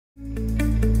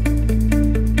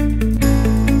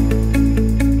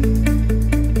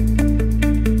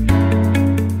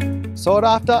sought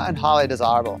after and highly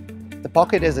desirable. The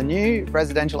Pocket is a new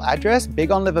residential address, big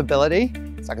on livability.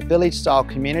 It's like a village-style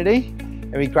community.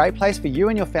 It'll be a great place for you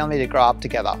and your family to grow up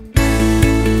together.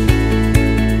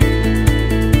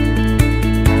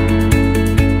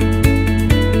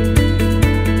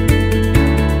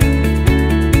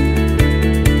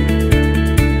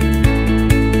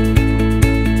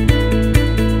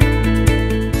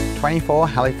 "24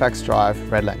 Halifax Drive,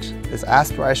 Redlynch. This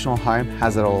aspirational home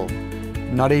has it all.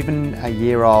 Not even a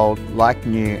year old, like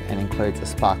new, and includes a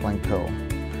sparkling pool.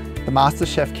 The Master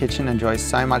Chef kitchen enjoys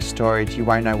so much storage you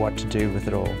won't know what to do with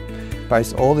it all.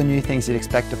 Boasts all the new things you'd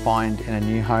expect to find in a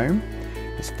new home.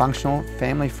 It's functional,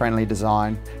 family-friendly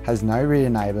design, has no rear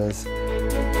neighbours.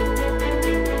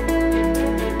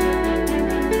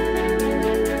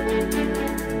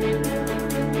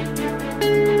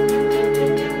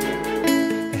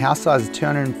 The house size is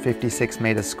 256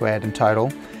 metres squared in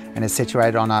total and is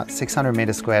situated on a 600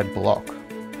 metre squared block.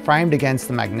 Framed against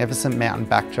the magnificent mountain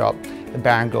backdrop, the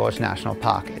Barron Gorge National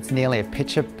Park, it's nearly a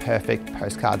picture-perfect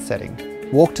postcard setting.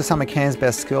 Walk to some of Cairns'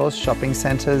 best schools, shopping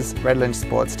centres, Redlynch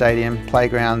Sports Stadium,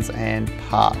 playgrounds and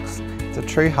parks. It's a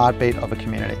true heartbeat of a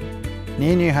community.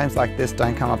 Near new homes like this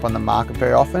don't come up on the market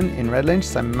very often in Redlynch,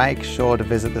 so make sure to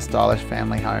visit the stylish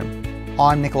family home.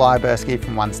 I'm Nickoli Obersky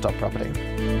from One Stop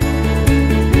Property.